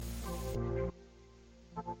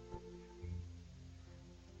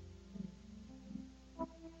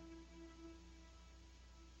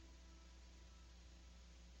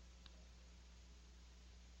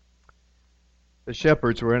The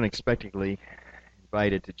shepherds were unexpectedly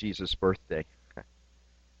invited to Jesus' birthday. The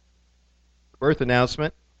birth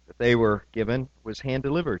announcement that they were given was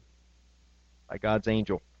hand-delivered by God's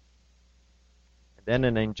angel. And then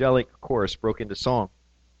an angelic chorus broke into song.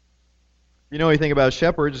 If you know anything about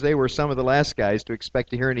shepherds, they were some of the last guys to expect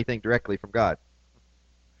to hear anything directly from God.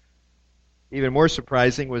 Even more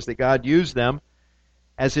surprising was that God used them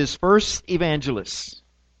as his first evangelists.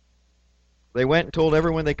 They went and told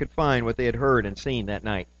everyone they could find what they had heard and seen that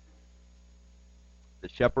night. The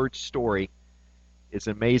shepherd's story is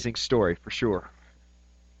an amazing story, for sure.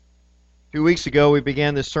 2 weeks ago, we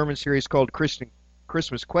began this sermon series called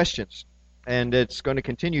Christmas Questions, and it's going to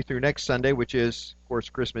continue through next Sunday, which is, of course,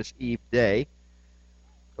 Christmas Eve day.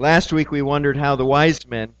 Last week, we wondered how the wise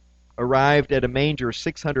men arrived at a manger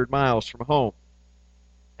 600 miles from home,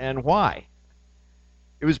 and why.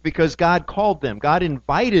 It was because God called them. God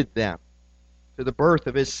invited them to the birth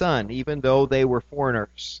of his son, even though they were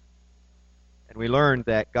foreigners. And we learned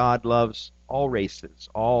that God loves all races,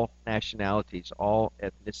 all nationalities, all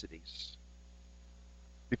ethnicities.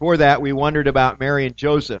 Before that, we wondered about Mary and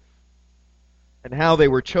Joseph and how they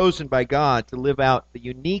were chosen by God to live out the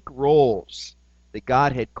unique roles that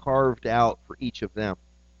God had carved out for each of them.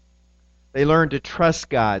 They learned to trust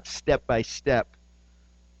God step by step,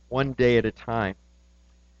 one day at a time.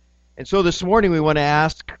 And so this morning we want to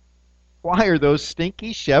ask, why are those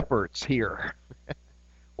stinky shepherds here?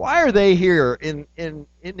 Why are they here in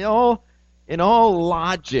all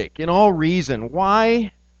logic, in all reason?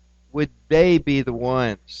 Why would they be the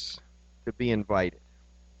ones to be invited?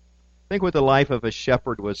 Think what the life of a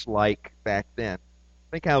shepherd was like back then.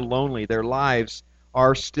 Think how lonely their lives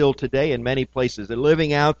are still today in many places. They're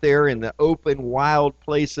living out there in the open, wild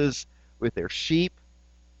places with their sheep.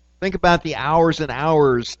 Think about the hours and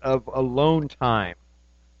hours of alone time,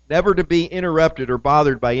 never to be interrupted or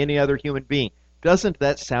bothered by any other human being. Doesn't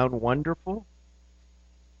that sound wonderful?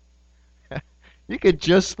 You could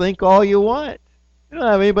just think all you want. You don't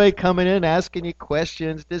have anybody coming in asking you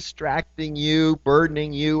questions, distracting you,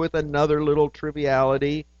 burdening you with another little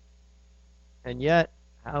triviality. And yet,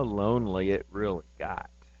 how lonely it really got.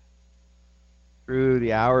 Through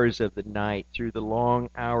the hours of the night, through the long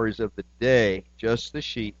hours of the day, just the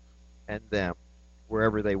sheep and them,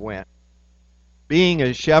 wherever they went. Being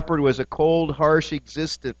a shepherd was a cold, harsh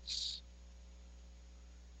existence.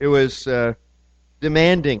 It was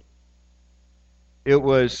demanding. It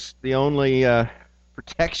was the only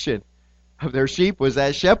protection of their sheep was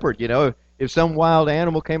that shepherd. You know, if some wild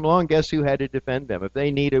animal came along, guess who had to defend them? If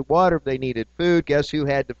they needed water, if they needed food, guess who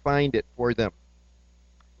had to find it for them?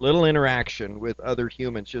 Little interaction with other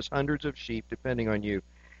humans, just hundreds of sheep depending on you.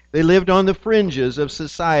 They lived on the fringes of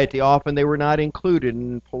society. Often they were not included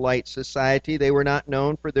in polite society. They were not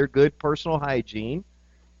known for their good personal hygiene.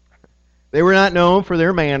 They were not known for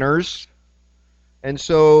their manners. And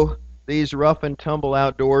so these rough and tumble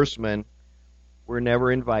outdoorsmen were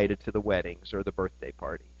never invited to the weddings or the birthday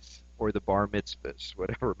parties or the bar mitzvahs,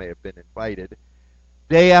 whatever may have been invited.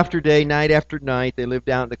 Day after day, night after night, they lived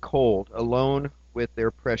out in the cold, alone with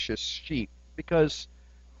their precious sheep, because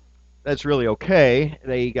that's really okay.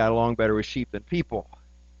 They got along better with sheep than people.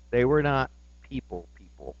 They were not people.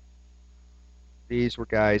 These were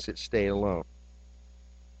guys that stayed alone.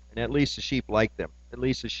 And at least the sheep liked them. At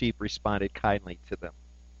least the sheep responded kindly to them.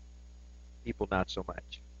 People not so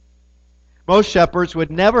much. Most shepherds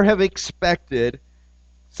would never have expected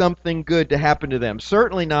something good to happen to them.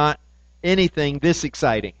 Certainly not anything this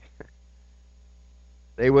exciting.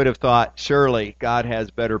 They would have thought, surely God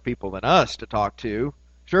has better people than us to talk to.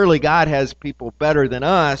 Surely God has people better than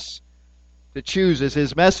us to choose as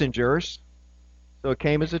his messengers. So it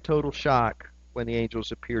came as a total shock when the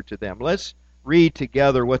angels appeared to them. Let's read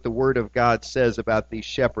together what the Word of God says about these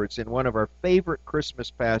shepherds in one of our favorite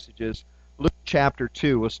Christmas passages, Luke chapter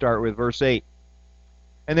 2. We'll start with verse 8.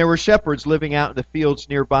 And there were shepherds living out in the fields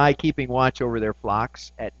nearby, keeping watch over their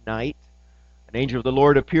flocks at night. An angel of the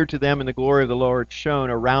Lord appeared to them, and the glory of the Lord shone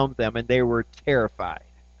around them, and they were terrified.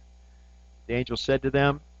 The angel said to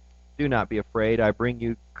them, "Do not be afraid. I bring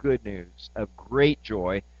you good news of great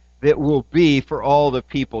joy that will be for all the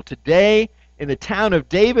people. Today, in the town of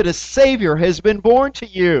David, a Savior has been born to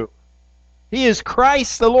you. He is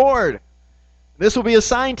Christ the Lord. This will be a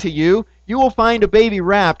sign to you. You will find a baby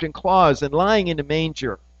wrapped in cloths and lying in a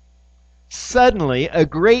manger." Suddenly, a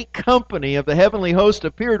great company of the heavenly host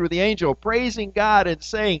appeared with the angel, praising God and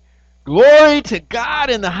saying, "Glory to God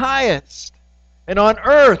in the highest, and on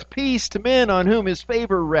earth peace to men on whom his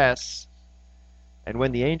favor rests." And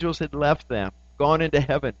when the angels had left them, gone into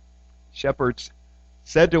heaven, shepherds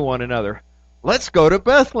said to one another, "Let's go to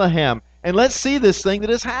Bethlehem and let's see this thing that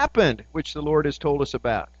has happened, which the Lord has told us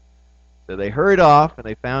about. So they hurried off, and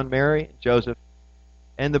they found Mary and Joseph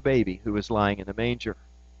and the baby who was lying in the manger.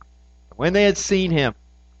 When they had seen him,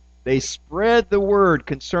 they spread the word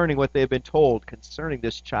concerning what they had been told concerning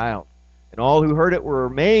this child. And all who heard it were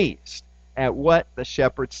amazed at what the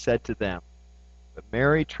shepherds said to them. But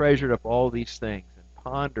Mary treasured up all these things and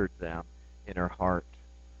pondered them in her heart.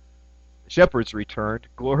 The shepherds returned,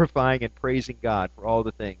 glorifying and praising God for all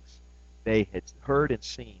the things they had heard and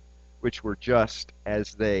seen, which were just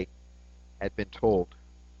as they had been told.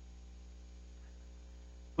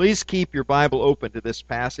 Please keep your Bible open to this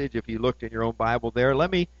passage. If you looked in your own Bible there,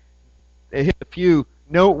 let me hit a few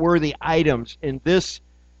noteworthy items in this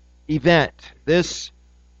event, this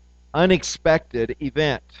unexpected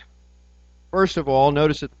event. First of all,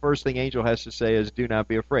 notice that the first thing angel has to say is, do not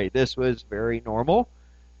be afraid. This was very normal.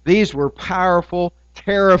 These were powerful,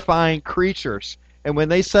 terrifying creatures. And when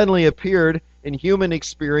they suddenly appeared in human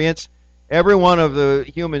experience, every one of the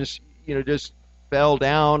humans, just fell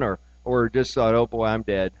down or just thought, oh boy, I'm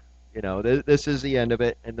dead. This is the end of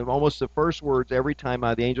it. And almost the first words every time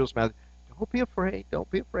out of the angel's mouth, don't be afraid, don't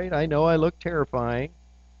be afraid. I know I look terrifying,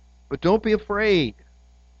 but don't be afraid.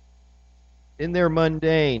 In their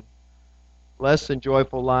mundane, less than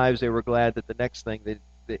joyful lives, they were glad that the next thing that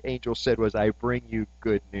the angel said was, I bring you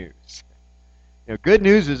good news. Good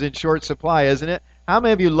news is in short supply, isn't it? How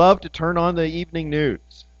many of you love to turn on the evening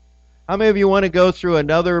news? How many of you want to go through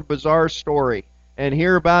another bizarre story and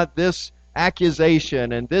hear about this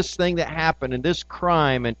accusation and this thing that happened and this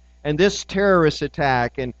crime and this terrorist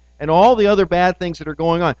attack and all the other bad things that are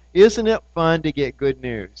going on? Isn't it fun to get good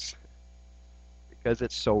news? Because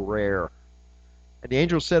it's so rare. And the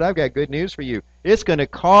angel said, I've got good news for you. It's going to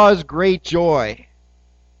cause great joy.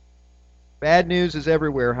 Bad news is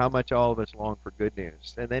everywhere. How much all of us long for good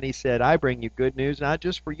news. And then he said, I bring you good news, not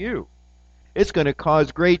just for you. It's going to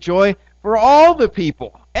cause great joy for all the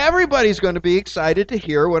people. Everybody's going to be excited to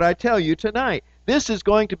hear what I tell you tonight. This is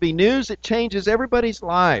going to be news that changes everybody's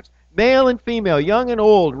lives. Male and female, young and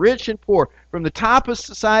old, rich and poor, from the top of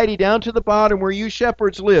society down to the bottom where you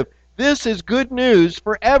shepherds live. This is good news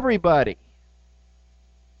for everybody.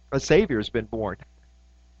 A Savior has been born.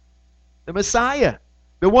 The Messiah,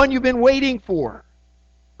 the one you've been waiting for.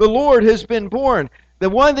 The Lord has been born. The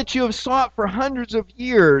one that you have sought for hundreds of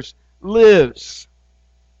years lives.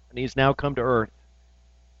 And he's now come to earth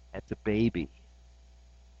as a baby.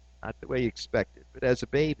 Not the way you expected, but as a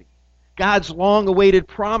baby. God's long-awaited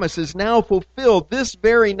promise is now fulfilled this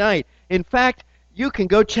very night. In fact, you can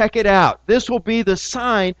go check it out. This will be the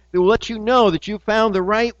sign that will let you know that you found the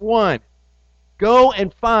right one. Go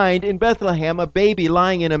and find in Bethlehem a baby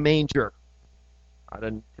lying in a manger. Not a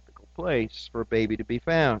typical place for a baby to be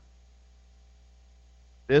found.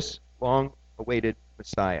 This long-awaited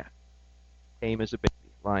Messiah came as a baby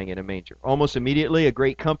lying in a manger. Almost immediately, a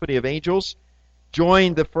great company of angels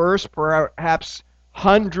joined the first, perhaps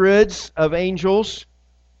hundreds of angels.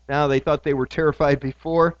 Now, they thought they were terrified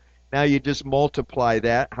before. Now you just multiply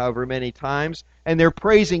that however many times. And they're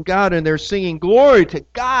praising God and they're singing glory to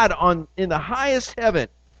God in the highest heaven,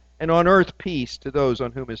 and on earth peace to those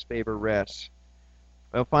on whom his favor rests.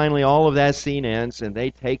 Well, finally, all of that scene ends, and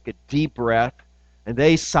they take a deep breath, and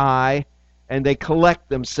they sigh, and they collect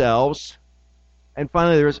themselves. And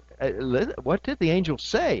finally, what did the angel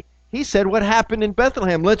say? He said, what happened in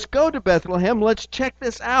Bethlehem? Let's go to Bethlehem. Let's check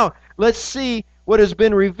this out. Let's see what has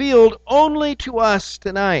been revealed only to us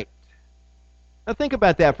tonight. Now think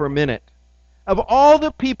about that for a minute. Of all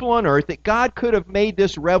the people on earth that God could have made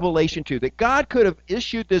this revelation to, that God could have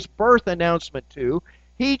issued this birth announcement to,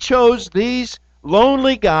 he chose these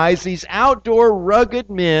lonely guys, these outdoor rugged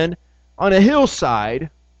men on a hillside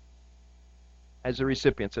as the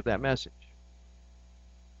recipients of that message.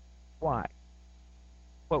 Why?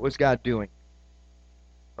 What was God doing?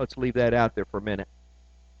 Let's leave that out there for a minute.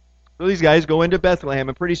 So these guys go into Bethlehem,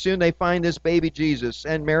 and pretty soon they find this baby Jesus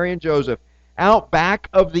and Mary and Joseph out back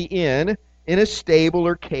of the inn in a stable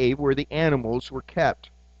or cave where the animals were kept.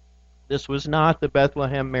 This was not the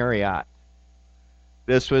Bethlehem Marriott.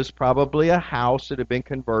 This was probably a house that had been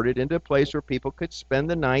converted into a place where people could spend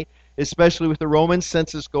the night, especially with the Roman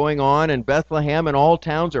census going on, and Bethlehem and all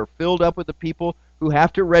towns are filled up with the people who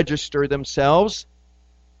have to register themselves.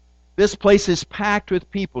 This place is packed with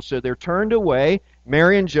people, so they're turned away.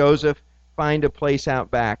 Mary and Joseph find a place out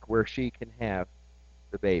back where she can have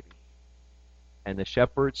the baby. And the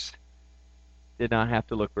shepherds did not have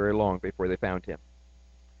to look very long before they found him.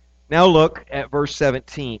 Now look at verse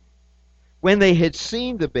 17. When they had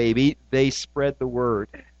seen the baby, they spread the word.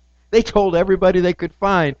 They told everybody they could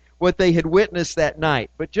find what they had witnessed that night.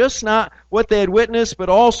 But just not what they had witnessed, but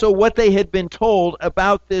also what they had been told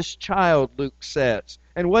about this child, Luke says.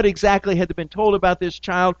 And what exactly had been told about this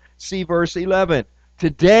child? See verse 11.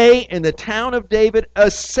 Today in the town of David, a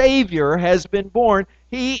Savior has been born.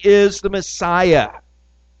 He is the Messiah,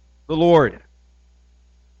 the Lord.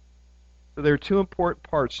 So there are two important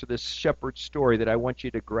parts to this shepherd story that I want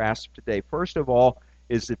you to grasp today. First of all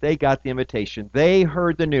is that they got the invitation. They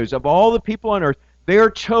heard the news. Of all the people on earth, they're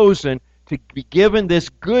chosen to be given this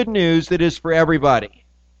good news that is for everybody.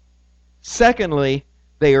 Secondly,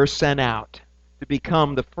 they are sent out to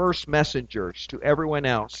become the first messengers to everyone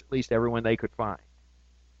else, at least everyone they could find.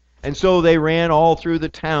 And so they ran all through the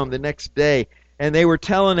town the next day, and they were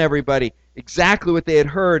telling everybody exactly what they had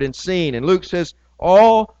heard and seen. And Luke says,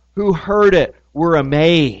 all who heard it were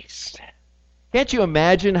amazed. Can't you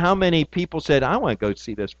imagine how many people said, I want to go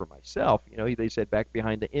see this for myself? You know, they said back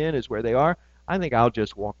behind the inn is where they are. I think I'll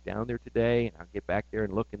just walk down there today, and I'll get back there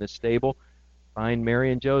and look in the stable, find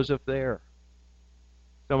Mary and Joseph there.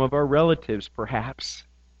 Some of our relatives, perhaps.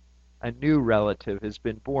 A new relative has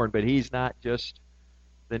been born, but he's not just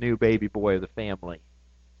the new baby boy of the family.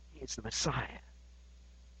 He's the Messiah.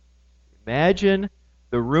 Imagine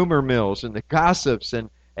the rumor mills and the gossips and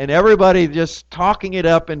everybody just talking it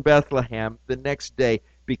up in Bethlehem the next day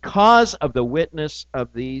because of the witness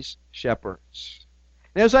of these shepherds.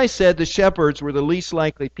 And as I said, the shepherds were the least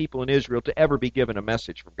likely people in Israel to ever be given a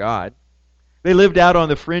message from God. They lived out on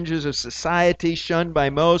the fringes of society, shunned by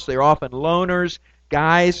most. They were often loners,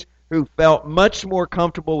 guys who felt much more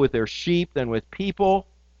comfortable with their sheep than with people.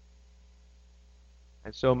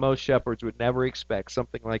 And so most shepherds would never expect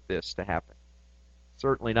something like this to happen.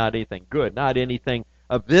 Certainly not anything good, not anything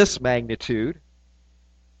of this magnitude.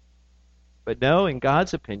 But no, in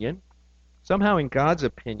God's opinion, somehow in God's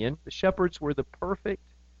opinion, the shepherds were the perfect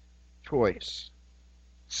choice.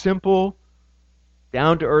 Simple,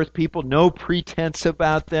 down-to-earth people, no pretense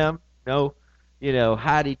about them, no,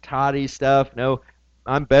 hotty-toddy stuff, no,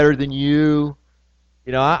 I'm better than you,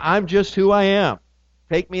 I'm just who I am.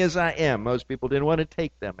 Take me as I am. Most people didn't want to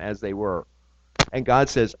take them as they were. And God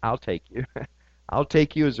says, I'll take you. I'll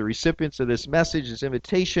take you as the recipients of this message, this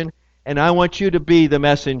invitation, and I want you to be the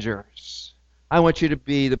messengers. I want you to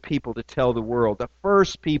be the people to tell the world, the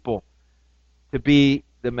first people to be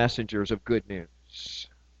the messengers of good news.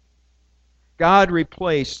 God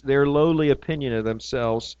replaced their lowly opinion of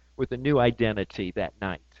themselves with a new identity that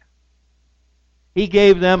night. He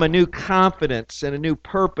gave them a new confidence and a new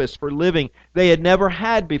purpose for living they had never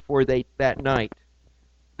had before that night.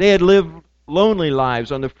 They had lived lonely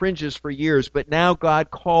lives on the fringes for years, but now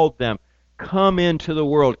God called them, come into the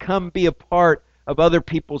world, come be a part of other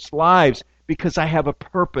people's lives, because I have a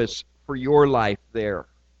purpose for your life there.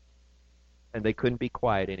 And they couldn't be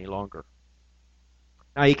quiet any longer.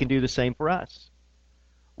 Now He can do the same for us.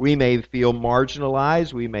 We may feel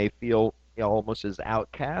marginalized, we may feel almost as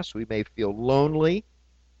outcasts, we may feel lonely,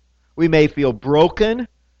 we may feel broken,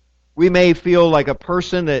 we may feel like a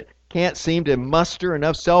person that can't seem to muster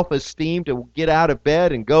enough self-esteem to get out of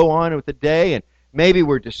bed and go on with the day, and maybe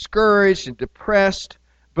we're discouraged and depressed,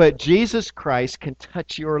 but Jesus Christ can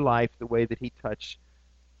touch your life the way that He touched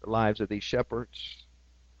the lives of these shepherds.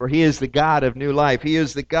 For He is the God of new life. He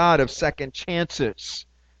is the God of second chances.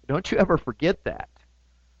 Don't you ever forget that.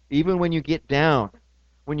 Even when you get down,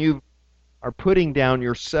 when you are putting down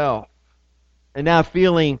yourself and not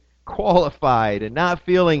feeling qualified and not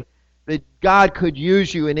feeling that God could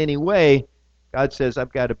use you in any way, God says,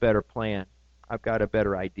 I've got a better plan. I've got a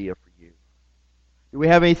better idea for you. Do we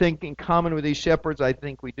have anything in common with these shepherds? I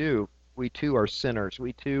think we do. We too are sinners.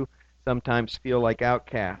 We too sometimes feel like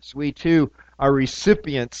outcasts. We too are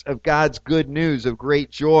recipients of God's good news of great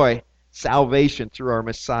joy, salvation through our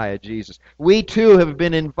Messiah, Jesus. We too have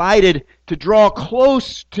been invited to draw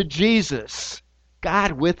close to Jesus,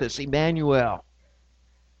 God with us, Emmanuel.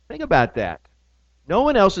 Think about that. No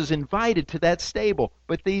one else is invited to that stable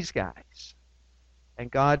but these guys. And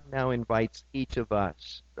God now invites each of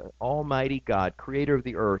us, the Almighty God, creator of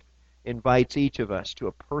the earth, invites each of us to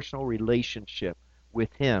a personal relationship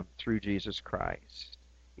with Him through Jesus Christ.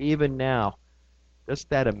 Even now, doesn't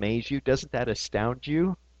that amaze you? Doesn't that astound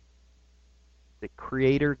you? The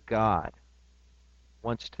Creator God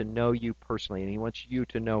wants to know you personally, and He wants you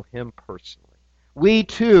to know Him personally. We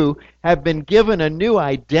too have been given a new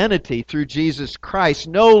identity through Jesus Christ.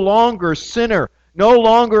 No longer sinner, no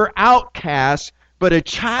longer outcast, but a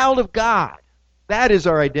child of God. That is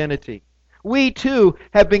our identity. We too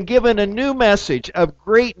have been given a new message of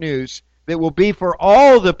great news that will be for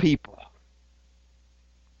all the people,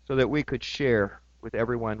 so that we could share with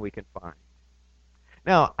everyone we can find.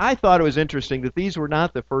 Now, I thought it was interesting that these were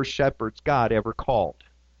not the first shepherds God ever called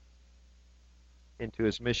into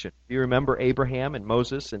his mission. Do you remember Abraham and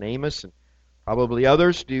Moses and Amos and probably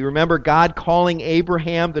others? Do you remember God calling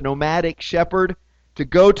Abraham, the nomadic shepherd, to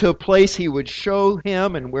go to a place he would show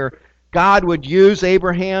him, and where God would use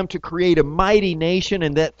Abraham to create a mighty nation,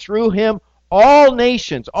 and that through him all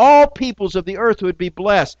nations, all peoples of the earth would be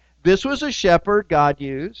blessed? This was a shepherd God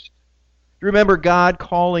used. Do you remember God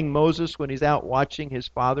calling Moses when he's out watching his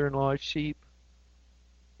father-in-law's sheep?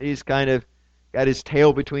 He's kind of got his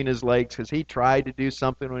tail between his legs because he tried to do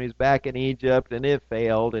something when he was back in Egypt, and it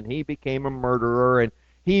failed, and he became a murderer, and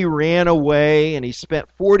he ran away, and he spent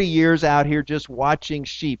 40 years out here just watching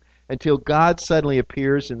sheep until God suddenly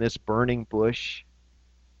appears in this burning bush,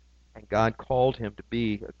 and God called him to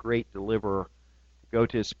be a great deliverer, to go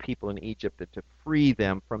to his people in Egypt and to free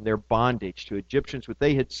them from their bondage to Egyptians, what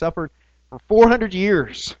they had suffered for 400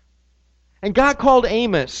 years. And God called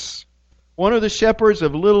Amos, one of the shepherds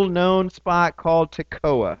of a little-known spot called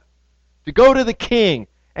Tekoa, to go to the king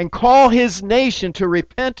and call his nation to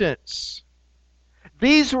repentance.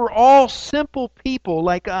 These were all simple people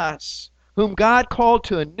like us, whom God called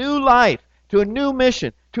to a new life, to a new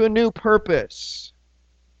mission, to a new purpose.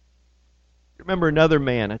 Remember another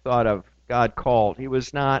man I thought of God called. He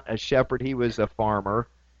was not a shepherd, he was a farmer.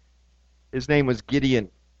 His name was Gideon.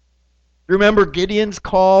 Remember Gideon's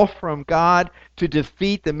call from God to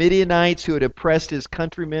defeat the Midianites who had oppressed his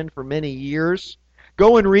countrymen for many years?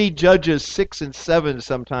 Go and read Judges 6 and 7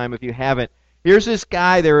 sometime if you haven't. Here's this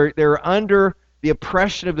guy, they're under the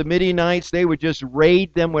oppression of the Midianites. They would just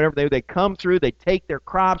raid them whenever they come through. They'd take their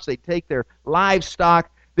crops, they'd take their livestock,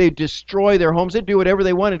 they'd destroy their homes. They'd do whatever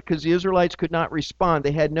they wanted because the Israelites could not respond.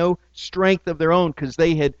 They had no strength of their own because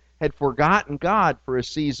they had forgotten God for a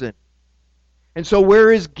season. And so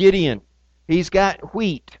where is Gideon? He's got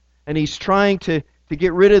wheat, and he's trying to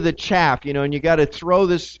get rid of the chaff, and you got to throw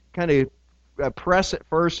this kind of press it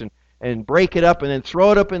first and break it up and then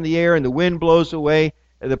throw it up in the air, and the wind blows away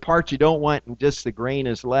the parts you don't want and just the grain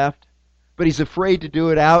is left. But he's afraid to do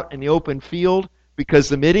it out in the open field because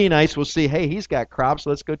the Midianites will see, hey, he's got crops,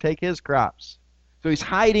 let's go take his crops. So he's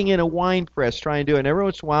hiding in a wine press trying to do it. And every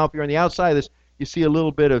once in a while, if you're on the outside of this, you see a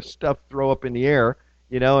little bit of stuff throw up in the air.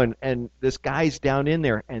 And this guy's down in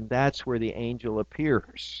there, and that's where the angel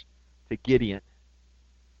appears to Gideon.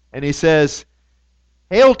 And he says,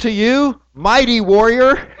 "Hail to you, mighty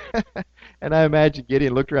warrior." And I imagine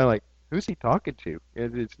Gideon looked around like, who's he talking to?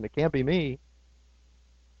 It can't be me.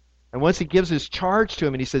 And once he gives his charge to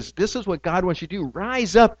him, and he says, this is what God wants you to do.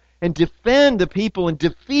 Rise up and defend the people and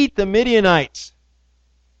defeat the Midianites.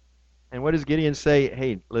 And what does Gideon say?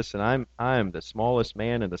 Hey, listen, I'm the smallest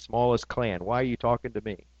man in the smallest clan. Why are you talking to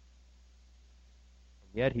me?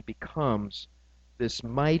 And yet he becomes this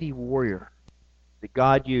mighty warrior that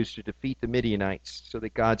God used to defeat the Midianites so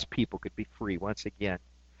that God's people could be free once again.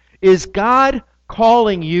 Is God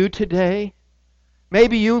calling you today?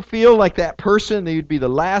 Maybe you feel like that person, that you'd be the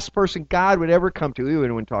last person God would ever come to. He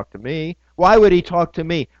wouldn't talk to me. Why would he talk to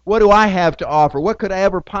me? What do I have to offer? What could I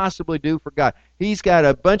ever possibly do for God? He's got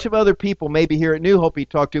a bunch of other people maybe here at New Hope he'd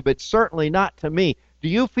talk to, but certainly not to me. Do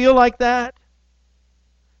you feel like that?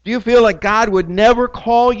 Do you feel like God would never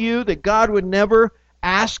call you, that God would never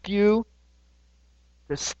ask you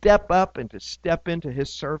to step up and to step into his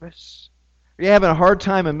service? Are you having a hard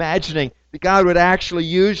time imagining that God would actually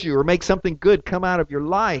use you or make something good come out of your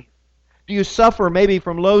life? Do you suffer maybe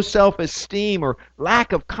from low self-esteem or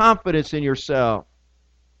lack of confidence in yourself?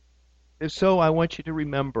 If so, I want you to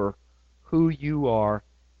remember who you are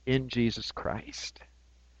in Jesus Christ.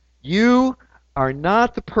 You are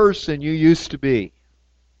not the person you used to be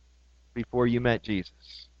before you met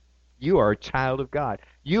Jesus. You are a child of God.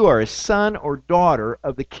 You are a son or daughter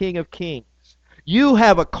of the King of Kings. You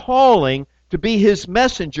have a calling to be his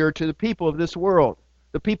messenger to the people of this world,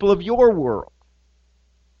 the people of your world.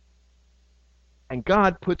 And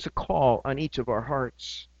God puts a call on each of our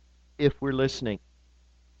hearts if we're listening.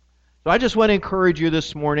 So I just want to encourage you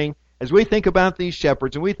this morning, as we think about these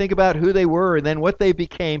shepherds and we think about who they were and then what they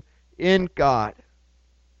became in God,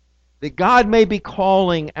 that God may be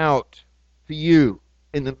calling out to you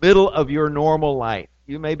in the middle of your normal life.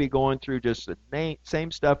 You may be going through just the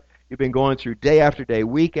same stuff you've been going through day after day,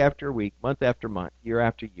 week after week, month after month, year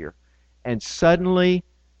after year. And suddenly,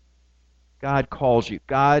 God calls you.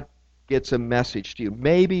 God gets a message to you.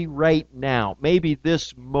 Maybe right now, maybe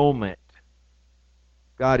this moment,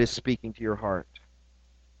 God is speaking to your heart.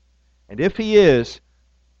 And if he is,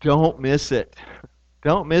 don't miss it.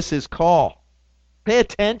 Don't miss his call. Pay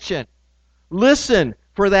attention. Listen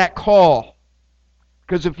for that call.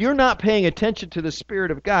 Because if you're not paying attention to the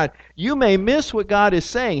Spirit of God, you may miss what God is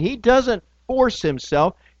saying. He doesn't force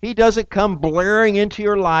himself. He doesn't come blaring into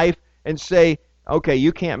your life and say, okay,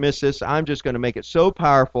 you can't miss this. I'm just going to make it so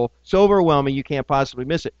powerful, so overwhelming, you can't possibly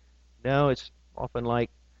miss it. No, it's often like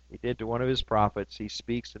he did to one of his prophets. He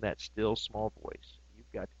speaks in that still, small voice.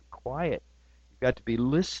 You've got to be quiet. You've got to be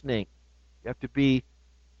listening. You have to be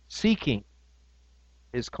seeking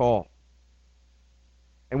his call.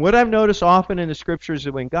 And what I've noticed often in the Scriptures is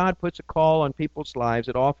that when God puts a call on people's lives,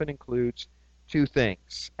 it often includes two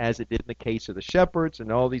things, as it did in the case of the shepherds and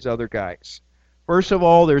all these other guys. First of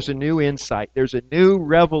all, there's a new insight. There's a new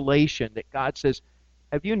revelation that God says,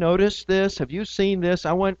 have you noticed this? Have you seen this?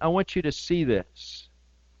 I want you to see this.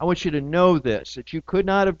 I want you to know this, that you could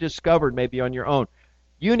not have discovered maybe on your own.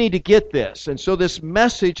 You need to get this. And so this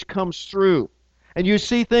message comes through. And you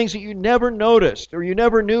see things that you never noticed or you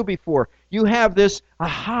never knew before. You have this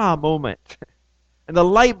aha moment. And the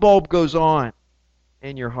light bulb goes on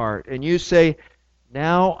in your heart. And you say,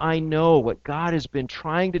 now I know what God has been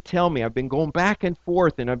trying to tell me. I've been going back and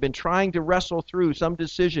forth and I've been trying to wrestle through some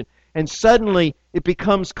decision. And suddenly it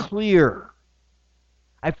becomes clear.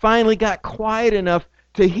 I finally got quiet enough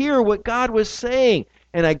to hear what God was saying.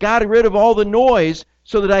 And I got rid of all the noise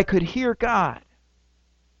so that I could hear God.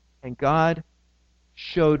 And God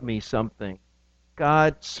showed me something.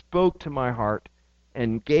 God spoke to my heart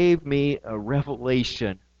and gave me a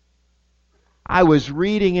revelation. I was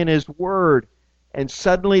reading in His Word, and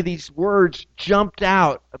suddenly these words jumped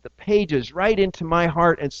out of the pages right into my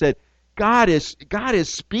heart and said, God is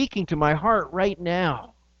speaking to my heart right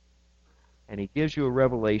now. And He gives you a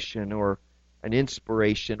revelation or an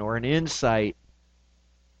inspiration or an insight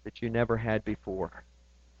that you never had before.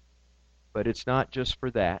 But it's not just for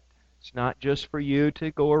that. It's not just for you to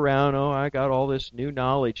go around, oh, I got all this new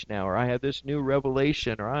knowledge now, or I have this new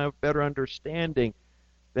revelation, or I have better understanding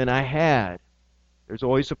than I had. There's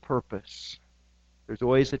always a purpose. There's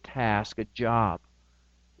always a task, a job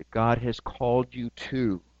that God has called you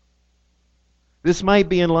to. This might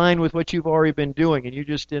be in line with what you've already been doing, and you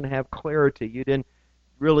just didn't have clarity. You didn't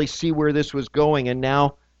really see where this was going, and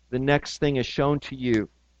now the next thing is shown to you.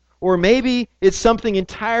 Or maybe it's something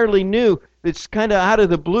entirely new that's kind of out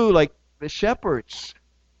of the blue, like the shepherds.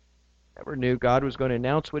 Never knew God was going to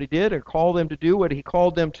announce what He did or call them to do what He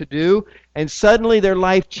called them to do, and suddenly their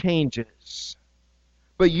life changes.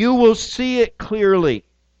 But you will see it clearly.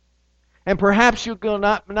 And perhaps you will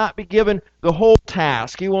not be given the whole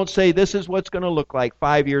task. You won't say, this is what's going to look like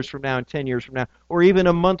 5 years from now and 10 years from now, or even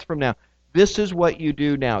a month from now. This is what you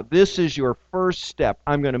do now. This is your first step.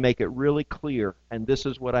 I'm going to make it really clear, and this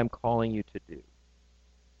is what I'm calling you to do.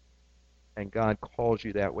 And God calls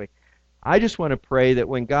you that way. I just want to pray that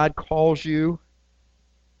when God calls you,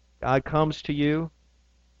 God comes to you,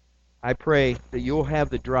 I pray that you'll have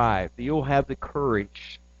the drive, that you'll have the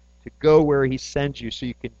courage to go where He sends you so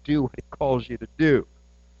you can do what He calls you to do.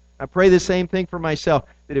 I pray the same thing for myself,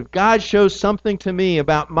 that if God shows something to me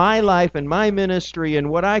about my life and my ministry and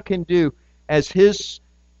what I can do as His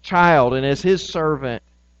child and as His servant,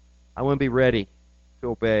 I want to be ready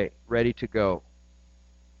to obey, ready to go.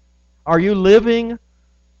 Are you living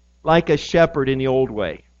like a shepherd in the old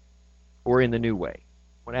way or in the new way?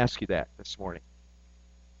 I want to ask you that this morning.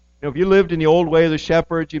 You know, if you lived in the old way of the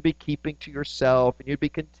shepherds, you'd be keeping to yourself and you'd be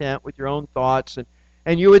content with your own thoughts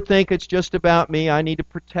and you would think it's just about me. I need to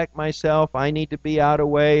protect myself. I need to be out of the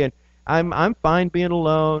way, and I'm fine being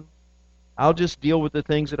alone. I'll just deal with the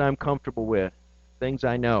things that I'm comfortable with, things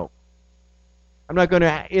I know. I'm not going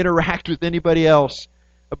to interact with anybody else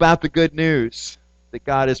about the good news that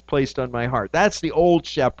God has placed on my heart. That's the old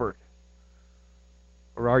shepherd.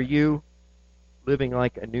 Or are you living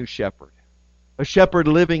like a new shepherd? A shepherd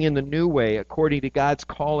living in the new way according to God's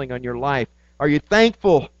calling on your life. Are you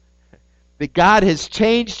thankful that God has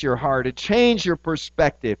changed your heart and changed your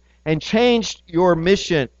perspective and changed your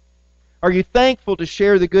mission? Are you thankful to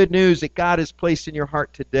share the good news that God has placed in your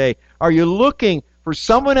heart today? Are you looking for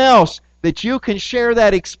someone else that you can share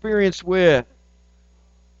that experience with?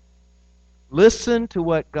 Listen to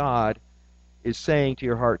what God is saying to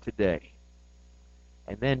your heart today,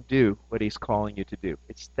 and then do what He's calling you to do.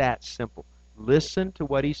 It's that simple. Listen to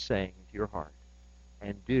what He's saying to your heart,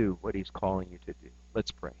 and do what He's calling you to do.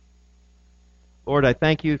 Let's pray. Lord, I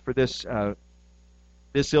thank You for this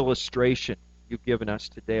illustration You've given us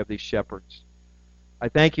today of these shepherds. I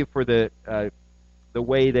thank You for the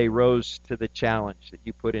way they rose to the challenge that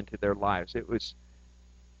You put into their lives. It was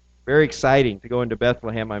very exciting to go into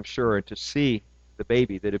Bethlehem, I'm sure, and to see the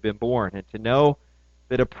baby that had been born and to know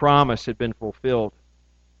that a promise had been fulfilled.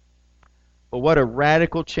 But what a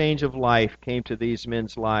radical change of life came to these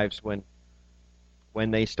men's lives when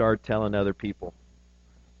when they started telling other people.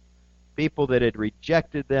 People that had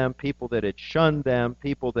rejected them, people that had shunned them,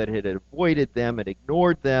 people that had avoided them and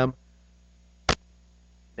ignored them,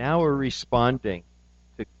 now are responding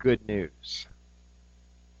to good news.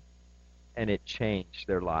 And it changed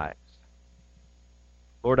their lives.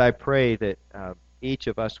 Lord, I pray that each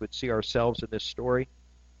of us would see ourselves in this story,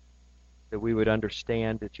 that we would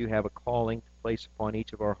understand that you have a calling to place upon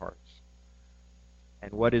each of our hearts.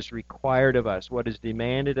 And what is required of us, what is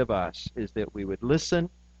demanded of us, is that we would listen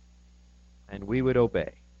and we would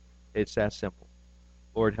obey. It's that simple.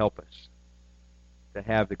 Lord, help us to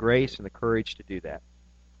have the grace and the courage to do that.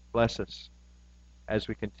 Bless us as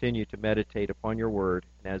we continue to meditate upon your word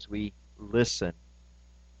and as we listen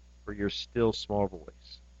for your still small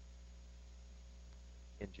voice.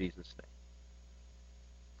 In Jesus'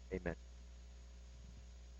 name, amen.